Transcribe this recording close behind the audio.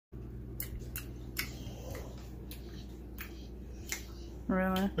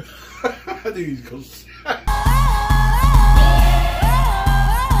Really? I think he's gonna.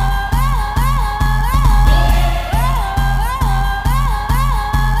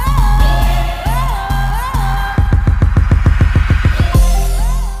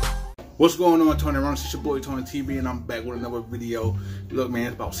 What's going on, Tony Rony? It's your boy Tony TV, and I'm back with another video. Look, man,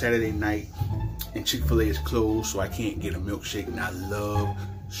 it's about Saturday night, and Chick-fil-A is closed, so I can't get a milkshake. And I love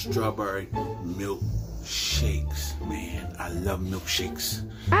strawberry milkshakes, man. I love milkshakes.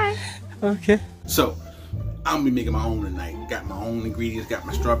 Hi. Okay. So I'm gonna be making my own tonight. Got my own ingredients. Got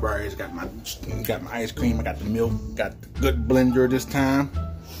my strawberries. Got my ice cream. I got the milk. Got the good blender this time.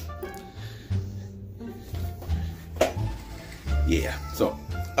 Yeah. So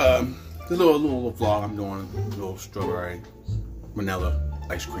this little vlog I'm doing, a little strawberry vanilla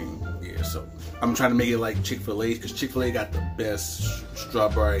ice cream. Yeah, so I'm trying to make it like Chick-fil-A, because Chick-fil-A got the best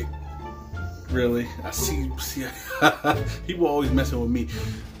strawberry. Really? I see people always messing with me.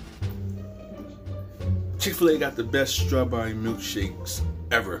 Chick-fil-A got the best strawberry milkshakes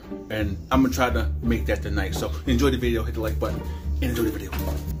ever, and I'm gonna try to make that tonight. So enjoy the video, hit the like button, and enjoy the video.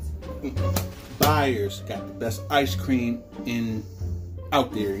 Buyers got the best ice cream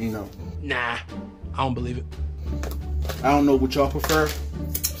out there, you know. Nah, I don't believe it. I don't know what y'all prefer,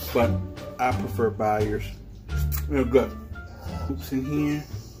 but I prefer Buyers. Real good. Hoops in here.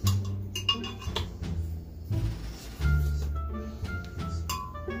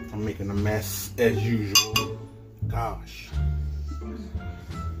 I'm making a mess as usual. Gosh.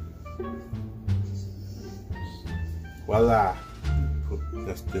 Voila.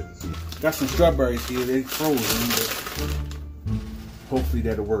 That's good. Got some strawberries here. They're frozen, but hopefully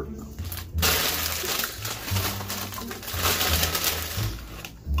that'll work.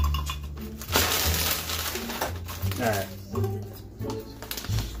 Alright.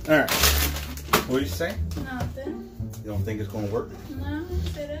 Alright. What did you say? Nothing. You don't think it's gonna work? No,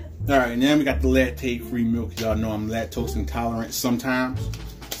 say that. Alright, now we got the latte-free milk. Y'all know I'm lactose intolerant sometimes.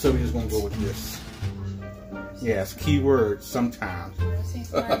 So we're just gonna go with this. Yes, keyword sometimes.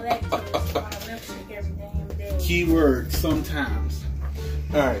 Since my lactose, I want a milkshake every damn day. Keyword sometimes.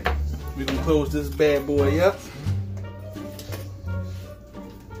 Alright, we're gonna close this bad boy up.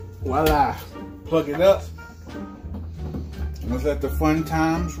 Voila. Plug it up. Let's let the fun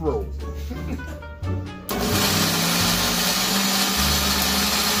times roll.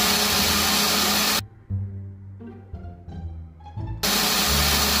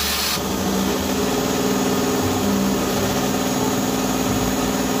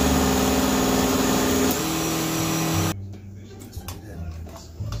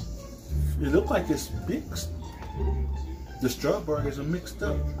 It looks like it's mixed. The strawberries are mixed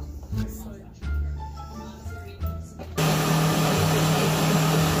up.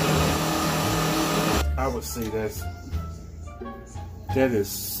 I would say that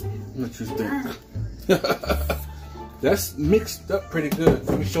is, what you think? That's mixed up pretty good.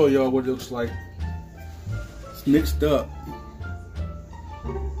 Let me show y'all what it looks like. It's mixed up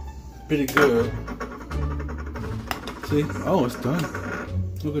pretty good. See? Oh, it's done.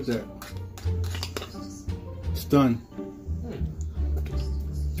 Look at that. It's done.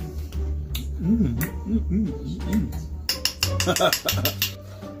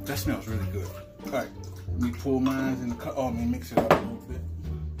 That smells really good. All right. Let me pour mine in the cup. Oh, let me mix it up a little bit.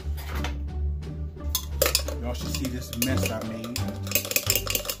 Y'all should see this mess I made.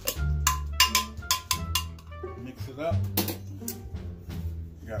 Mix it up.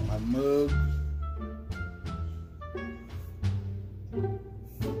 Got my mug.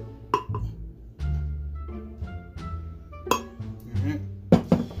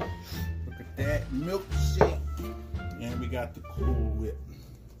 Look at that milkshake. And we got the Cool Whip.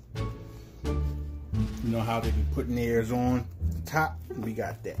 You know how they be putting theirs on the top? We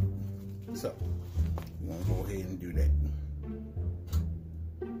got that. So, we're going to go ahead and do that.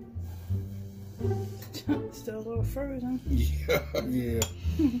 Still a little frozen. Yeah, yeah.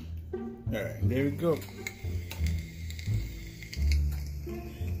 Alright, there we go.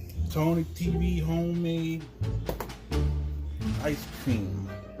 Tony TV homemade ice cream.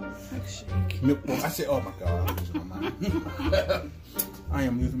 Milkshake. Milk. I said, oh my God, I'm losing my mind. I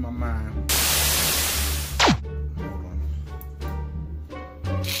am losing my mind.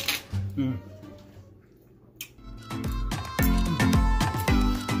 Mm.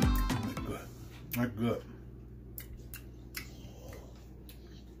 That's good.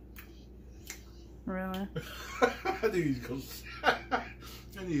 Really? I need to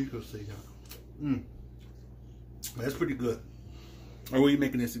go say that. That's pretty good. Are we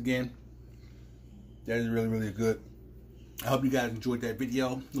making this again? That is really, really good. I hope you guys enjoyed that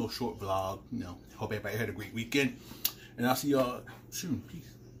video. Little short vlog. You know, hope everybody had a great weekend. And I'll see y'all soon.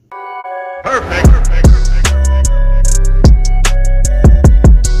 Peace. Perfect.